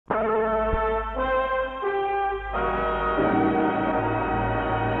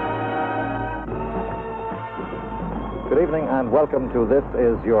evening and welcome to This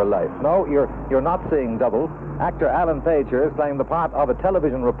Is Your Life. No, you're not seeing double. Actor Alan Page here is playing the part of a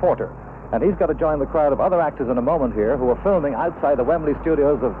television reporter. And he's got to join the crowd of other actors in a moment here who are filming outside the Wembley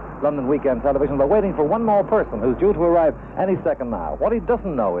studios of London Weekend Television. They're waiting for one more person who's due to arrive any second now. What he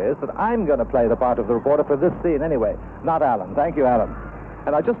doesn't know is that I'm going to play the part of the reporter for this scene anyway, not Alan. Thank you, Alan.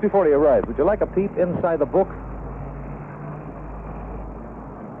 And now, just before he arrives, would you like a peep inside the book?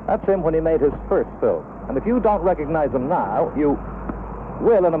 That's him when he made his first film. And if you don't recognize him now, you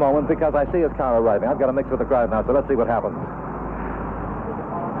will in a moment because I see his car arriving. I've got to mix with the crowd now, so let's see what happens.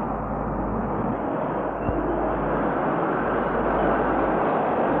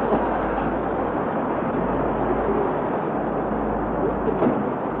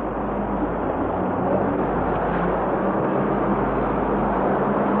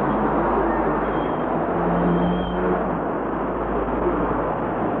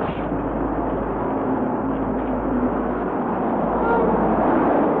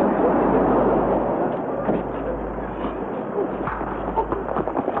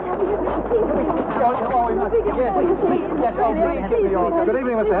 Good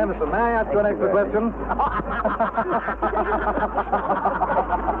evening, Mr. Henderson. May I ask you an extra question?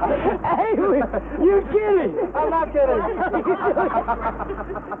 Hey, you're kidding. I'm not kidding.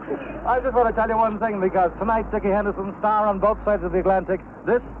 I just want to tell you one thing, because tonight, Dickie Henderson, star on both sides of the Atlantic,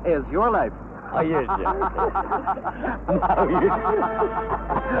 this is your life. Oh, you're joking. No, you...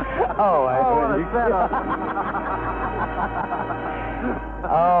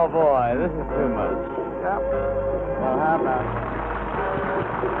 Oh, boy, this is too much. Yep. Well, how about...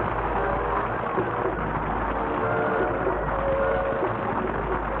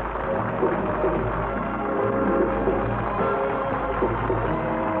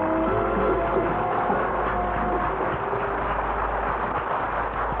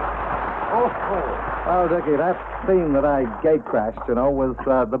 Oh, Dickie, that scene that I gate crashed, was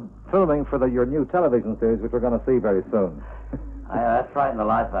the filming for your new television series, which we're going to see very soon. That frightened the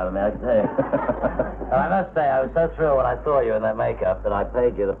life out of me, I can tell you. I must say, I was so thrilled when I saw you in that makeup that I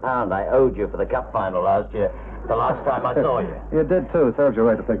paid you the £1 I owed you for the cup final last year, the last time I saw you. You did, too. Serves you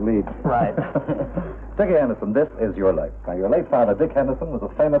right to take lead. Right. Dickie Henderson, this is your life. Now, your late father, Dick Henderson, was a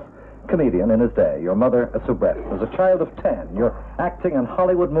famous comedian in his day. Your mother, a soubrette. As a child of 10, you're acting in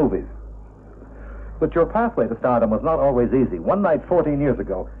Hollywood movies. But your pathway to stardom was not always easy. One night 14 years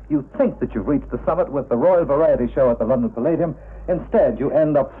ago, you think that you've reached the summit with the Royal Variety Show at the London Palladium. Instead, you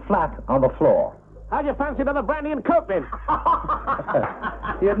end up flat on the floor. How'd you fancy another brandy and coke, then?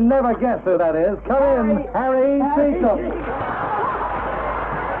 You'd never guess who that is. Come in, Harry Secombe.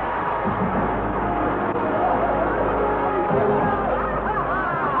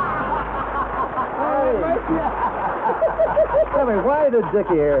 Tell me, why did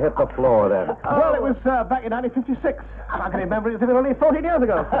Dickie here hit the floor then? Well, it was back in 1956. I can remember it as if it was only 14 years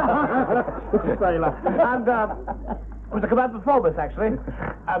ago. And it was a command performance, actually.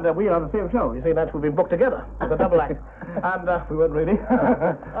 And we were on the same show. You see, that's we've been booked together with a double act. And we weren't really.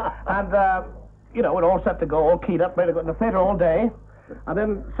 And, we're all set to go, all keyed up, ready to go in the theatre all day. And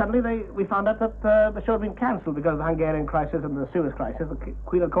then suddenly we found out that the show had been cancelled because of the Hungarian crisis and the Suez crisis. The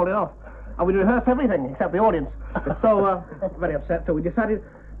Queen had called it off. And we rehearsed everything except the audience. So, very upset. So we decided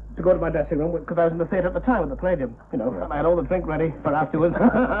to go to my dressing room because I was in the theatre at the time at the Palladium. And I had all the drink ready for afterwards. So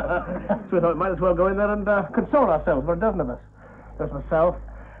we thought we might as well go in there and console ourselves for a dozen of us. There's myself,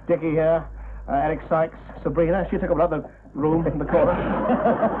 Dickie here, Eric Sykes, Sabrina. She took up another room in the corner.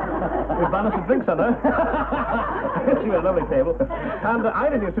 We balanced the drinks on her. She was a lovely table. And I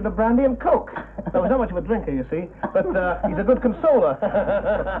introduced her to brandy and coke. I was not much of a drinker, you see, but he's a good consoler.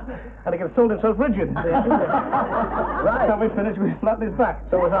 And he consoled himself rigid. Right. So we finished, we flattened his back.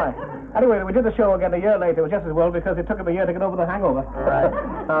 So was I. Anyway, we did the show again a year later. It was just as well because it took him a year to get over the hangover. Right.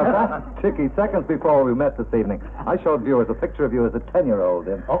 Dickie, seconds before we met this evening, I showed viewers a picture of you as a 10-year-old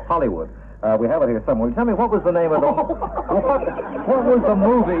in Hollywood. We have it here somewhere. Tell me, what was the name of the... what was the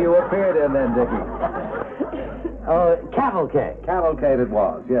movie you appeared in then, Dickie? Cavalcade. Cavalcade it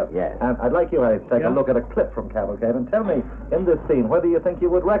was, yes. Yes. And I'd like you to take a look at a clip from Cavalcade and tell me, in this scene, whether you think you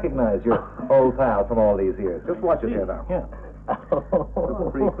would recognize your old pal from all these years. Just watch it here now. Yeah.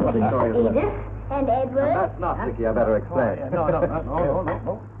 Edith and Edward. That's not, Dickie. I better explain. No. I don't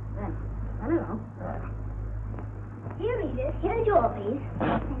know. Here, Edith. Here's your piece.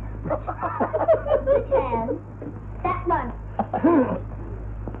 Which hand? That one.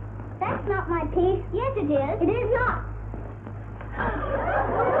 That's not my piece. Yes, it is. It is not.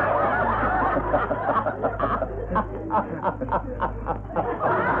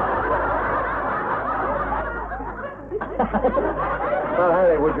 Well,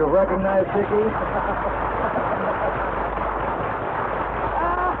 Harry, would you recognize Dickie?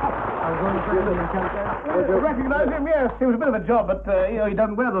 You recognize him? Yes. He was a bit of a job, but, he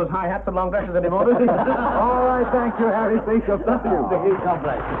doesn't wear those high hats and long dresses anymore, does he? All right, thank you, Harry. See you. Dickie, God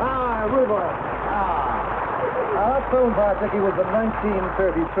bless you. That film part, Dickie, was in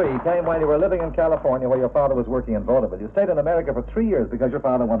 1933. Came while you were living in California where your father was working in vaudeville. You stayed in America for 3 years because your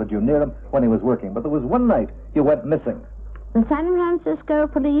father wanted you near him when he was working. But there was one night you went missing. The San Francisco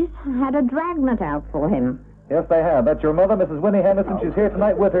police had a dragnet out for him. Yes, they have. That's your mother, Mrs. Winnie Henderson. She's here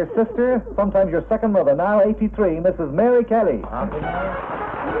tonight with her sister, sometimes your second mother, now 83, Mrs. Mary Kelly.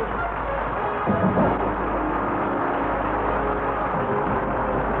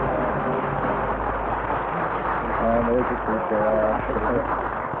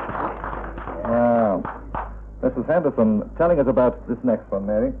 Now, Mrs. Henderson telling us about this next one,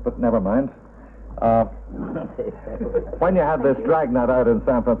 Mary, but never mind. When you had this dragnet out in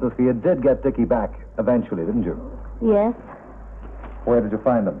San Francisco, you did get Dickie back eventually, didn't you? Yes. Where did you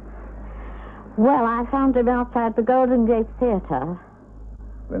find him? Well, I found him outside the Golden Gate Theater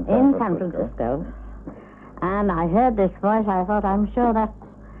in San Francisco. And I heard this voice. I thought, I'm sure that's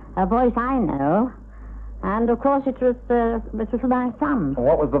a voice I know. And, of course, it was my son.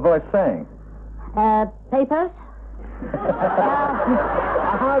 What was the voice saying? Papers?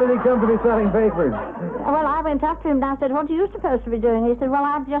 How did he come to be selling papers? Well, I went up to him and I said, what are you supposed to be doing? He said, well,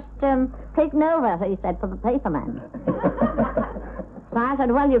 I've just taken over, he said, for the paperman. So I said,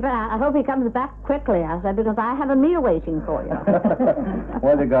 well, I hope he comes back quickly, I said, because I have a meal waiting for you.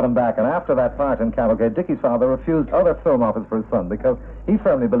 Well, you got him back, and after that part in Cavalcade, Dickie's father refused other film offers for his son because he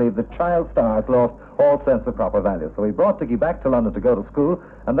firmly believed that child stars lost all sense of proper value. So he brought Dickie back to London to go to school,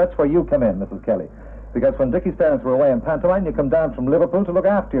 and that's where you come in, Mrs. Kelly. Because when Dickie's parents were away in pantomime, you come down from Liverpool to look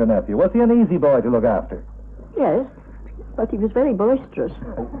after your nephew. Was he an easy boy to look after? Yes, but he was very boisterous.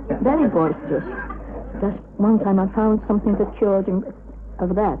 Very boisterous. Just one time I found something that cured him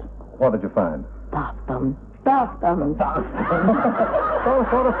of that. What did you find? Bath bombs. Bath bombs.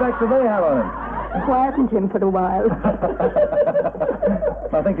 What effect did they have on him? Quietened him for a while.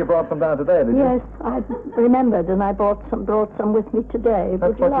 I think you brought some down today, did you? Yes, I remembered, and I brought some with me today.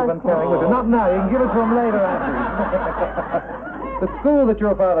 That's what you've been carrying with you. Not now. You can give it to him later after. The school that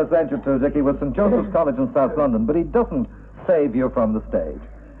your father sent you to, Dickie, was St. Joseph's College in South London, but he doesn't save you from the stage.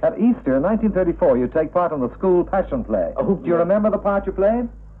 At Easter 1934, you take part in the school passion play. Oh, do you remember the part you played?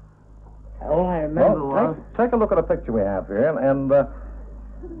 All I remember was... Take a look at a picture we have here, and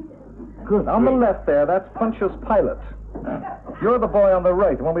Good on the grief. left there, that's Pontius Pilate. You're the boy on the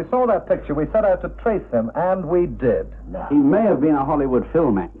right, and when we saw that picture, we set out to trace him, and we did. He may have been a Hollywood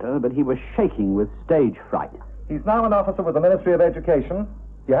film actor, but he was shaking with stage fright. He's now an officer with the Ministry of Education.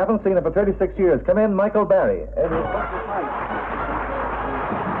 You haven't seen him for 36 years. Come in, Michael Barry.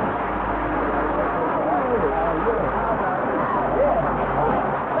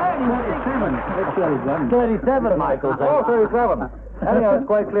 $37, Michael. Oh, 37. Anyhow, it's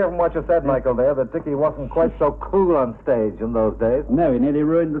quite clear from what you said, Michael, there, that Dickie wasn't quite so cool on stage in those days. No, he nearly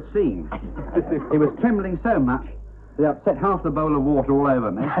ruined the scene. He was trembling so much that he upset half the bowl of water all over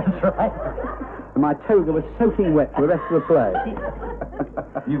me. That's right. And my toga was soaking wet for the rest of the play.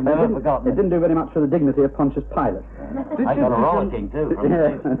 You've never forgotten It didn't do very much for the dignity of Pontius Pilate. I got a rollicking, too.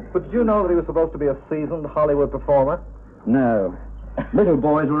 But did you know that he was supposed to be a seasoned Hollywood performer? No. Little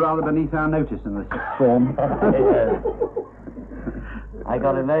boys were rather beneath our notice in this form. I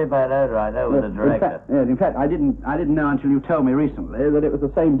got a very bad odor, I know, with the director. In fact, I didn't know until you told me recently that it was the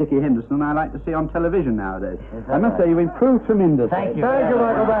same Dickie Henderson I like to see on television nowadays. I must say, you've improved tremendously. Thank you. Thank you,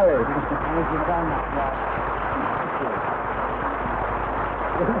 Michael Barry. Thank you very much.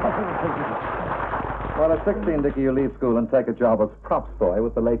 Well, at 16, Dickie, you leave school and take a job as props boy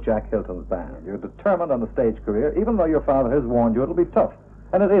with the late Jack Hilton's band. You're determined on the stage career, even though your father has warned you it'll be tough.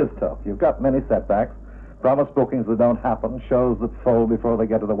 And it is tough. You've got many setbacks. Promised bookings that don't happen, shows that fold before they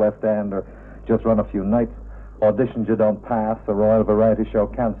get to the West End or just run a few nights, auditions you don't pass, a Royal Variety Show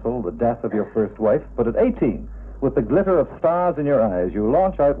cancelled, the death of your first wife. But at 18, with the glitter of stars in your eyes, you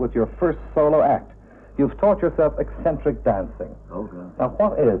launch out with your first solo act. You've taught yourself eccentric dancing. Okay. Now,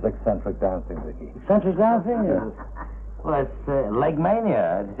 what is eccentric dancing, Dickie? Eccentric dancing? Well, it's leg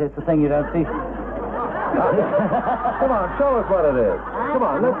mania. It's the thing you don't see. Come on, show us what it is. Come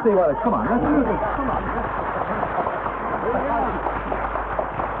on, let's see what it is. Come on, let's see it. Come on.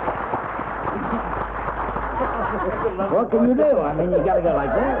 What can you do? I mean, you gotta go like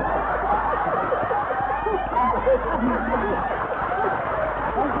that.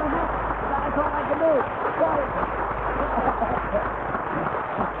 That's all I can do.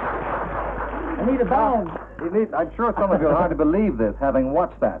 I need a band. I'm sure some of you are hard to believe this, having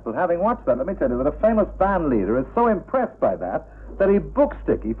watched that. But having watched that, let me tell you that a famous band leader is so impressed by that that he books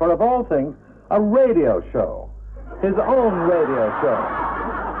Dickie for, of all things, a radio show. His own radio show.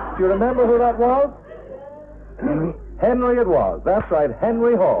 Do you remember who that was? Henry? Henry it was. That's right,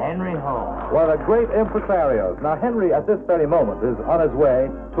 Henry Hall. Henry Hall. One of the great impresarios. Now, Henry, at this very moment, is on his way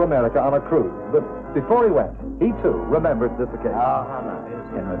to America on a cruise. But before he went, he, too, remembered this occasion. It's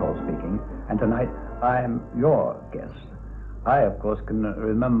Henry Hall speaking, and tonight I am your guest. I, of course, can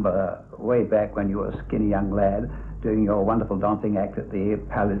remember way back when you were a skinny young lad doing your wonderful dancing act at the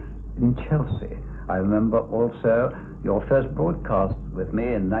Palace in Chelsea. I remember also your first broadcast with me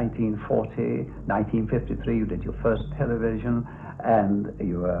in 1940, 1953. You did your first television, and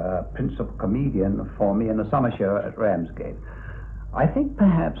you were a principal comedian for me in a summer show at Ramsgate. I think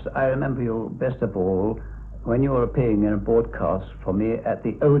perhaps I remember you best of all when you were appearing in a broadcast for me at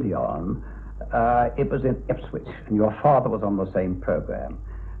the Odeon. It was in Ipswich, and your father was on the same program,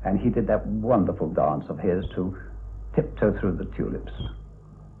 and he did that wonderful dance of his to Tiptoe Through the Tulips.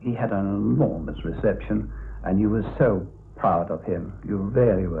 He had an enormous reception, and you were so proud of him. You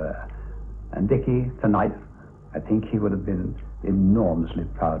really were. And Dickie, tonight, I think he would have been enormously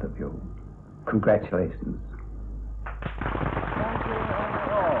proud of you. Congratulations. Thank you, Henry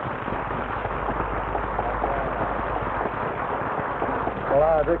Hall.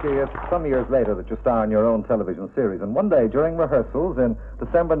 Well, Dickie, it's some years later that you star in your own television series. And one day, during rehearsals in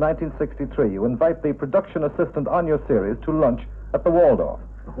December 1963, you invite the production assistant on your series to lunch at the Waldorf.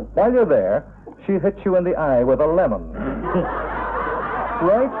 While you're there, she hits you in the eye with a lemon.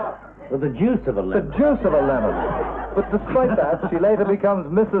 Right? With the juice of a lemon. The juice of a lemon. But despite that, she later becomes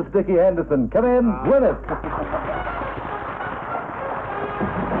Mrs. Dickie Henderson. Come in, Gwynneth.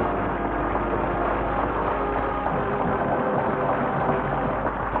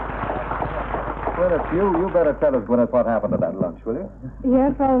 Gwynneth, you better tell us, Gwynneth, what happened at that lunch, will you?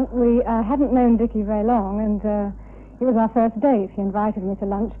 Yes, well, we hadn't known Dickie very long, and it was our first date. He invited me to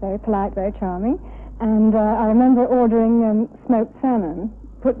lunch, very polite, very charming. And I remember ordering smoked salmon,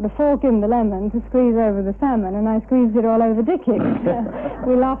 put the fork in the lemon to squeeze over the salmon, and I squeezed it all over Dickie.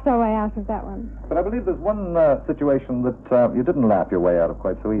 We laughed our way out of that one. But I believe there's one situation that you didn't laugh your way out of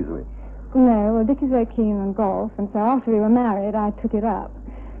quite so easily. No, well, Dickie's very keen on golf, and so after we were married, I took it up.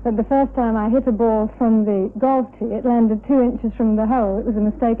 But the first time I hit a ball from the golf tee, it landed 2 inches from the hole. It was a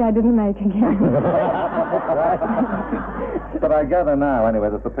mistake I didn't make again. But I gather now, anyway,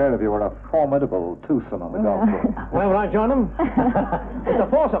 that the pair of you were a formidable twosome on the golf course. Well, when I join them, it's a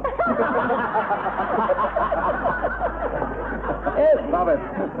foursome. Stop it.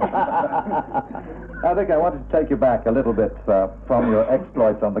 I think I wanted to take you back a little bit from your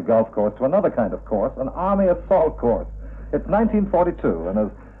exploits on the golf course to another kind of course, an army assault course. It's 1942, and as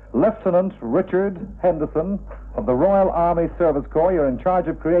Lieutenant Richard Henderson of the Royal Army Service Corps, you're in charge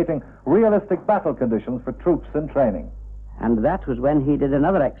of creating realistic battle conditions for troops in training. And that was when he did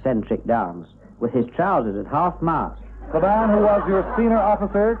another eccentric dance, with his trousers at half-mast. The man who was your senior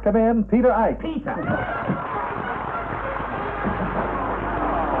officer, come in, Peter Icke. Peter!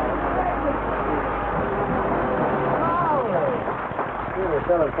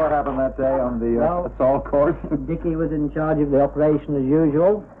 Tell us what happened that day on the assault course. Dickie was in charge of the operation as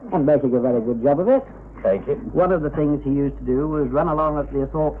usual, and making a very good job of it. Thank you. One of the things he used to do was run along at the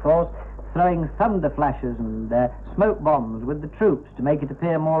assault force, throwing thunder flashes and smoke bombs with the troops to make it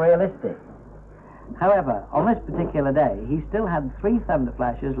appear more realistic. However, on this particular day, he still had 3 thunder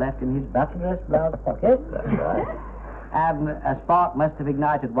flashes left in his buttonless blouse pocket. That's right. And a spark must have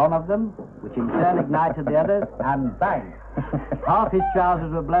ignited one of them, which in turn ignited the others, and bang! Half his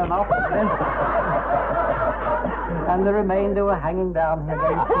trousers were blown off, and the remainder were hanging down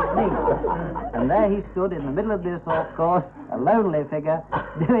against his knees. And there he stood in the middle of the assault course, a lonely figure,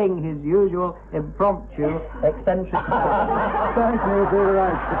 doing his usual impromptu, eccentric dance. Thank you, Peter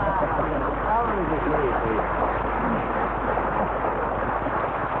Icke.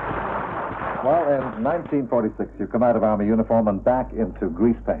 Well, in 1946, you come out of Army uniform and back into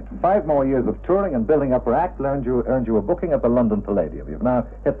grease paint. 5 more years of touring and building up your act earned you a booking at the London Palladium. You've now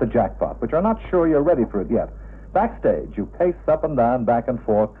hit the jackpot, but you're not sure you're ready for it yet. Backstage, you pace up and down, back and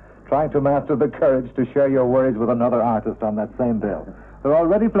forth, trying to master the courage to share your worries with another artist on that same bill. They're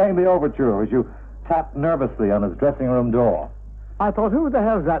already playing the overture as you tap nervously on his dressing room door. I thought, who the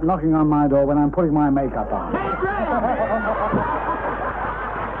hell's that knocking on my door when I'm putting my makeup on?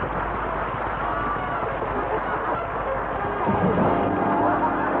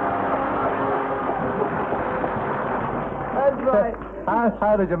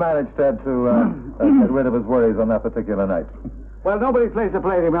 How did you manage, Ted, to get rid of his worries on that particular night? Well, nobody plays the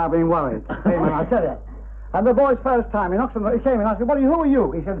Palladium without being worried. Eamonn, I tell you. And the boy's first time, he came in, I said, who are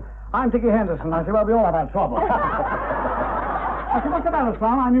you? He said, I'm Dickie Henderson. I said, well, we all have had trouble. I said, what's the matter,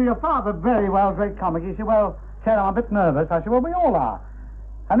 son? I knew your father very well, great comic. He said, well, Ted, I'm a bit nervous. I said, well, we all are.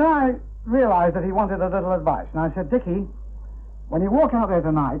 And then I realized that he wanted a little advice. And I said, Dickie, when you walk out there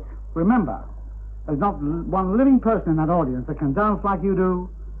tonight, remember, there's not one living person in that audience that can dance like you do,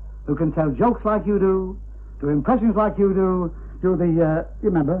 who can tell jokes like you do impressions like you do the, you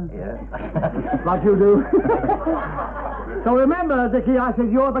remember? Yeah. Like you do. So remember, Dickie, I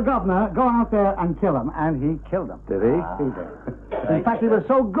said, you're the governor, go out there and kill him. And he killed him. Did he? He did. In fact, he was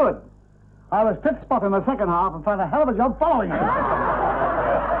so good, I was fifth spot in the second half and found a hell of a job following him.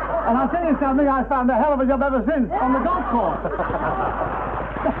 And I'll tell you something, I found a hell of a job ever since on the golf course.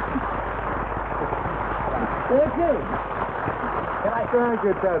 Dickie. Can I thank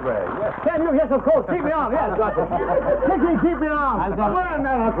you, Tedway? Yes. Can you? Yes, of course. Keep me on. Yes. Dickie, keep me on. I've got... Where in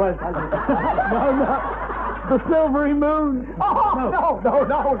there, No. The silvery moon. Oh,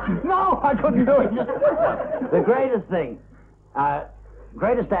 no, I couldn't do it. The greatest thing,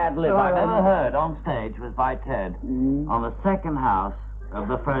 greatest ad-lib I've ever heard on stage was by Ted on the second house of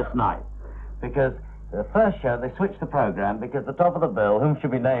the first night. Because the first show, they switched the program because the top of the bill, whom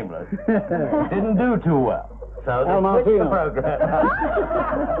should be nameless, didn't do too well. So they switched the program.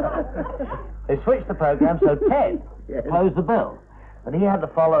 They switched the program, so Ted closed the bill. But he had to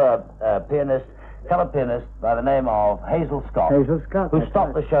follow a pianist, fellow pianist by the name of Hazel Scott. Hazel Scott. Who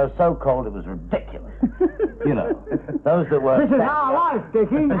stopped the show so cold it was ridiculous. You know, those that were... This is our life,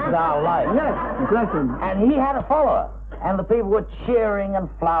 Dickie. This is our life. Yes, listen. And he had a follower. And the people were cheering and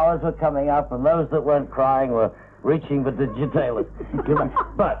flowers were coming up and those that weren't crying were reaching for digitalis.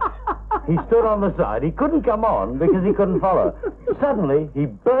 But he stood on the side. He couldn't come on because he couldn't follow. Suddenly, he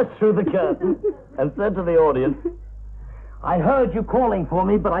burst through the curtain and said to the audience, I heard you calling for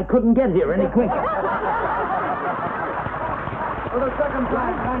me, but I couldn't get here any quicker. For the second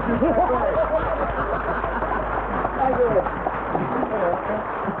time, thank you. Thank you.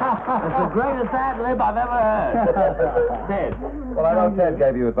 It's the greatest ad-lib I've ever heard. Ted. Well, I know Ted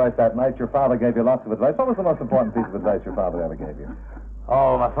gave you advice that night. Your father gave you lots of advice. What was the most important piece of advice your father ever gave you?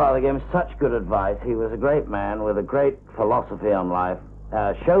 Oh, my father gave me such good advice. He was a great man with a great philosophy on life.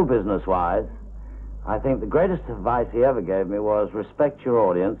 Show business-wise, I think the greatest advice he ever gave me was respect your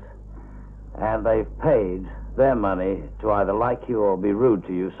audience, and they've paid their money to either like you or be rude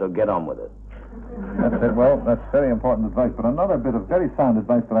to you, so get on with it. That's it. Well, that's very important advice. But another bit of very sound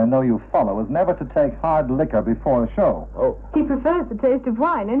advice that I know you follow is never to take hard liquor before a show. Oh. He prefers the taste of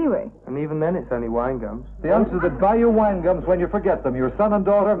wine, anyway. And even then, it's only wine gums. The youngsters that buy you wine gums when you forget them. Your son and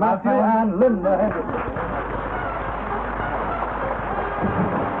daughter, Matthew and Linda Henderson.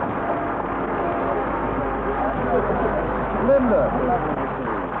 Linda,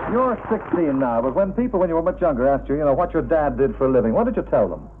 you're 16 now, but when people, when you were much younger, asked you, what your dad did for a living, what did you tell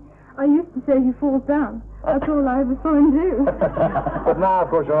them? I used to say he falls down. That's all I ever saw him do. But now, of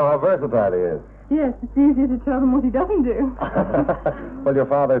course, you know how versatile he is. Yes, it's easier to tell them what he doesn't do. Well, your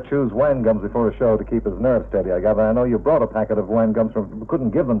father chews wine gums before a show to keep his nerves steady, I gather. I know you brought a packet of wine gums from...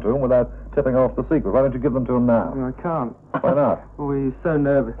 couldn't give them to him without tipping off the secret. Why don't you give them to him now? No, I can't. Why not? Well, we were so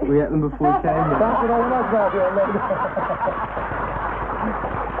nervous. We ate them before we came here. Thank you very much, Matthew.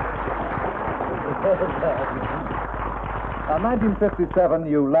 In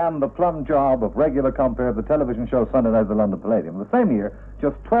 1957, you land the plum job of regular compere of the television show Sunday Night at the London Palladium. The same year,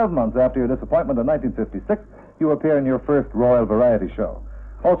 just 12 months after your disappointment in 1956, you appear in your first Royal Variety show.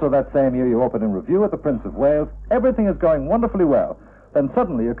 Also that same year, you open in review at the Prince of Wales. Everything is going wonderfully well. Then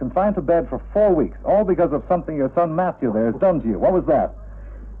suddenly, you're confined to bed for 4 weeks, all because of something your son Matthew there has done to you. What was that?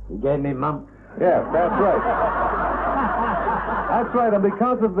 He gave me mumps. Yes, that's right. That's right, and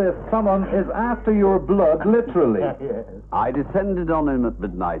because of this, someone is after your blood, literally. I descended on him at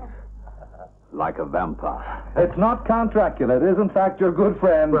midnight like a vampire. It's not Count Dracula. It is, in fact, your good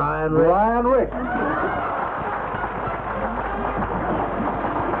friend, Brian Rick. Brian Rick.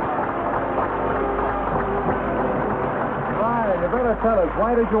 Brian, you better tell us,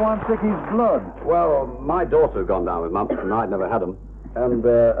 why did you want Dickie's blood? Well, my daughter had gone down with mumps, and I'd never had them. And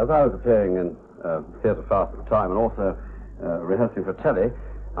as I was appearing in theatre fast at the time, and also rehearsing for telly,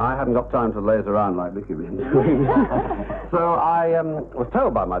 I hadn't got time to laze around like Dickie was doing. So I was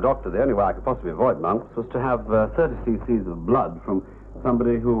told by my doctor the only way I could possibly avoid mumps was to have 30 cc's of blood from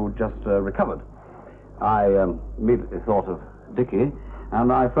somebody who just recovered. I immediately thought of Dickie,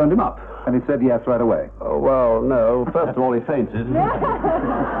 and I phoned him up. And he said yes right away. Oh, well, no. First of all, he fainted.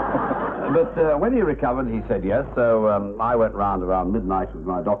 But when he recovered, he said yes. So I went round around midnight with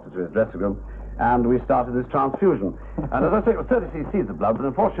my doctor to his dressing room, and we started this transfusion. And as I say, it was 30 cc's of blood, but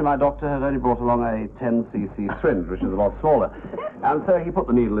unfortunately my doctor had only brought along a 10 cc syringe, which is a lot smaller. And so he put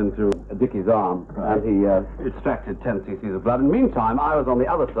the needle into Dickie's arm, and he extracted 10 cc's of blood. In the meantime, I was on the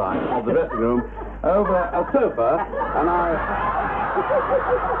other side of the dressing room, over a sofa, and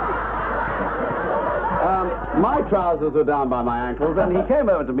my trousers were down by my ankles, and he came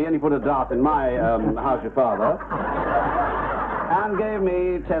over to me and he put a dart in my how's your father, and gave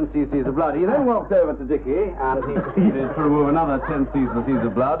me 10 cc's of blood. He then walked over to Dickie, and he proceeded to remove another 10 cc's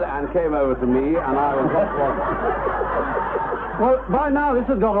of blood, and came over to me, and I was... Well, by now this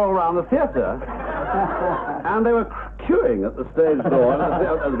had got all around the theatre, and they were queuing at the stage door,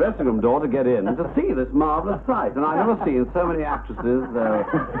 at the dressing room door, to get in, to see this marvellous sight. And I've never seen so many actresses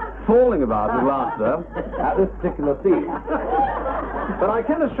falling about with laughter at this particular scene. But I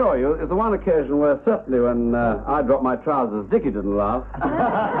can assure you, it's the one occasion where certainly when I dropped my trousers, Dickie didn't laugh.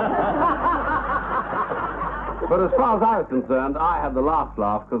 But as far as I was concerned, I had the last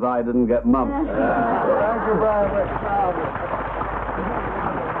laugh because I didn't get mumps. Thank you very much.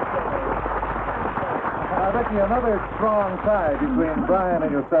 Becky, another strong tie between Brian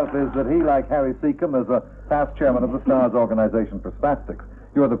and yourself is that he, like Harry Secombe, is a past chairman of the Stars Organization for Spastics.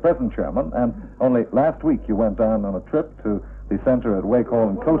 You're the present chairman, and only last week you went down on a trip to the centre at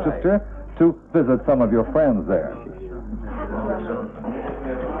Wakehorn in Colchester to visit some of your friends there.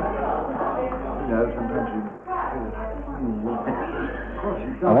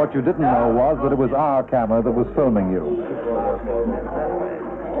 And what you didn't know was that it was our camera that was filming you.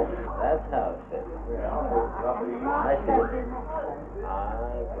 That's how it fits. I see it.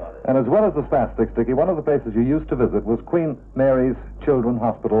 And as well as the Spastics, Dickie, one of the places you used to visit was Queen Mary's Children's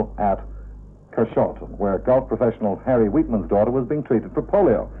Hospital at Carshalton, where golf professional Harry Wheatman's daughter was being treated for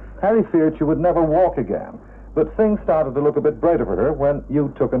polio. Harry feared she would never walk again, but things started to look a bit brighter for her when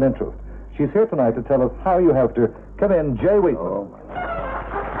you took an interest. She's here tonight to tell us how you helped her. Come in, Jay Wheatman. Oh,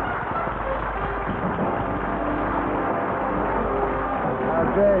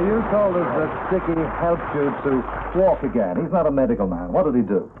 Jay, you told us that Dickie helped you to walk again. He's not a medical man. What did he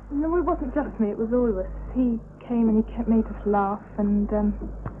do? No, it wasn't just me. It was all of us. He came and he made us laugh, and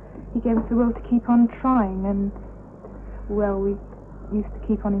he gave us the will to keep on trying. And, well, we used to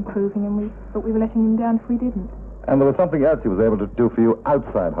keep on improving, but we were letting him down if we didn't. And there was something else he was able to do for you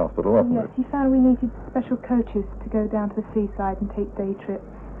outside hospital, wasn't Yes, he found we needed special coaches to go down to the seaside and take day trips.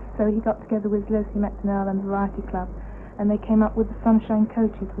 So he got together with Leslie McDonnell and the Variety Club, and they came up with the Sunshine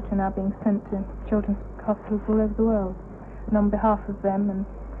Coaches, which are now being sent to children's hospitals all over the world. And on behalf of them and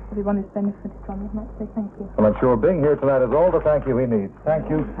everyone who's benefited from it, I'd like to say thank you. Well, I'm sure being here tonight is all the thank you he needs. Thank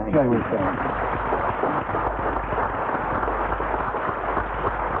you, Jay Wheatman.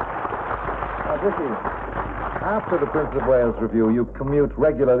 Now, Dickie, after the Prince of Wales review, you commute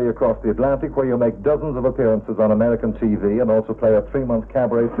regularly across the Atlantic, where you make dozens of appearances on American TV and also play a 3-month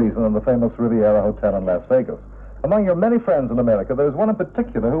cabaret season in the famous Riviera Hotel in Las Vegas. Among your many friends in America, there's one in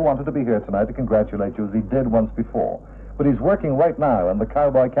particular who wanted to be here tonight to congratulate you as he did once before. But he's working right now in the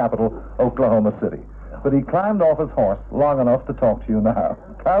cowboy capital, Oklahoma City. But he climbed off his horse long enough to talk to you now.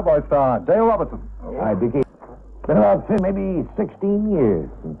 Cowboy star Dale Robertson. Hi, Dickie. It's been about maybe 16 years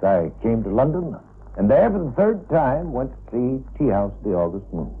since I came to London, and there for the third time went to see Tea House of the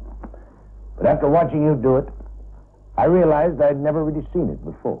August Moon. But after watching you do it, I realized I'd never really seen it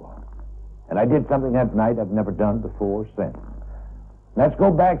before. And I did something that night I've never done before or since. Let's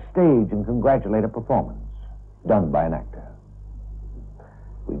go backstage and congratulate a performance done by an actor.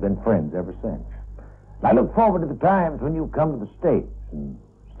 We've been friends ever since. And I look forward to the times when you come to the States and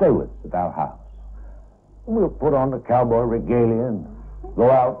stay with us at our house. And we'll put on the cowboy regalia and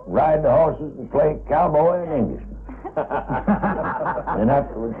go out, ride the horses, and play cowboy and Englishman. And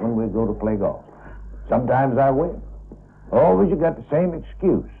afterwards, when we go to play golf, sometimes I win. Always you got the same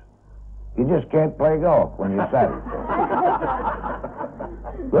excuse. You just can't play golf when you're saddled.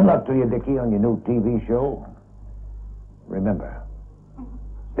 Good luck to you, Dickie, on your new TV show. Remember,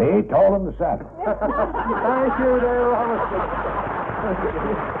 stay tall in the saddle. Thank you, Dale Robertson.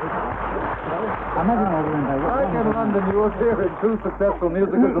 Back in London, you appear in 2 successful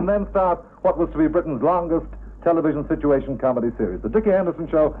musicals and then start what was to be Britain's longest television situation comedy series. The Dickie Henderson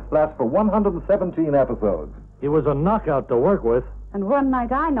Show lasts for 117 episodes. He was a knockout to work with. And one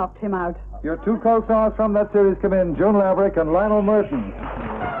night I knocked him out. Your 2 co-stars from that series come in, June Maverick and Lionel Murton.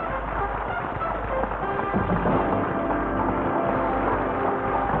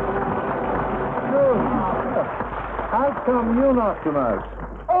 How come you knocked him out?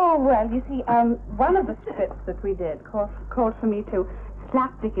 Oh, well, you see, one of the scripts that we did called for me to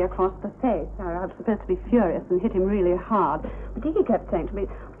slapped Dickie across the face. I was supposed to be furious and hit him really hard. But Dickie kept saying to me,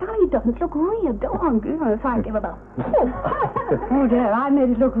 "Now he doesn't look real, dog." You know, so I gave him a... Oh, dear, I made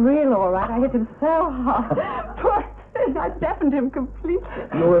it look real all right. I hit him so hard. Poor thing, I deafened him completely.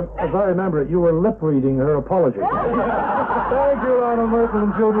 You were, as I remember it, you were lip-reading her apology. Thank you, Lionel Murton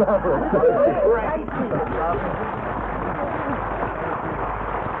and Jude Maverick.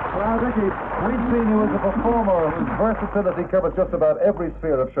 Well, Dickie, we've seen you as a performer whose versatility covers just about every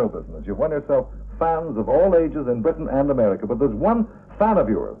sphere of show business. You've won yourself fans of all ages in Britain and America, but there's one fan of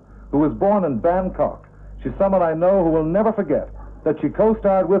yours who was born in Bangkok. She's someone I know who will never forget that she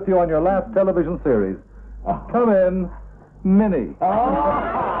co-starred with you on your last television series. Come in, Minnie. I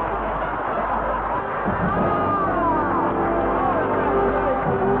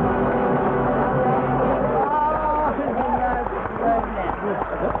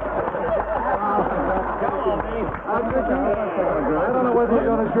don't know whether you're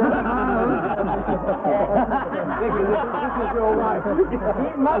going to share the This is your wife.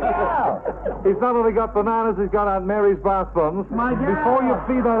 He's not only got bananas, he's got Aunt Mary's bath buns. Before you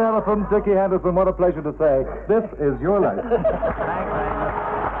feed that elephant, Dickie Henderson, what a pleasure to say, this is your life. Thanks,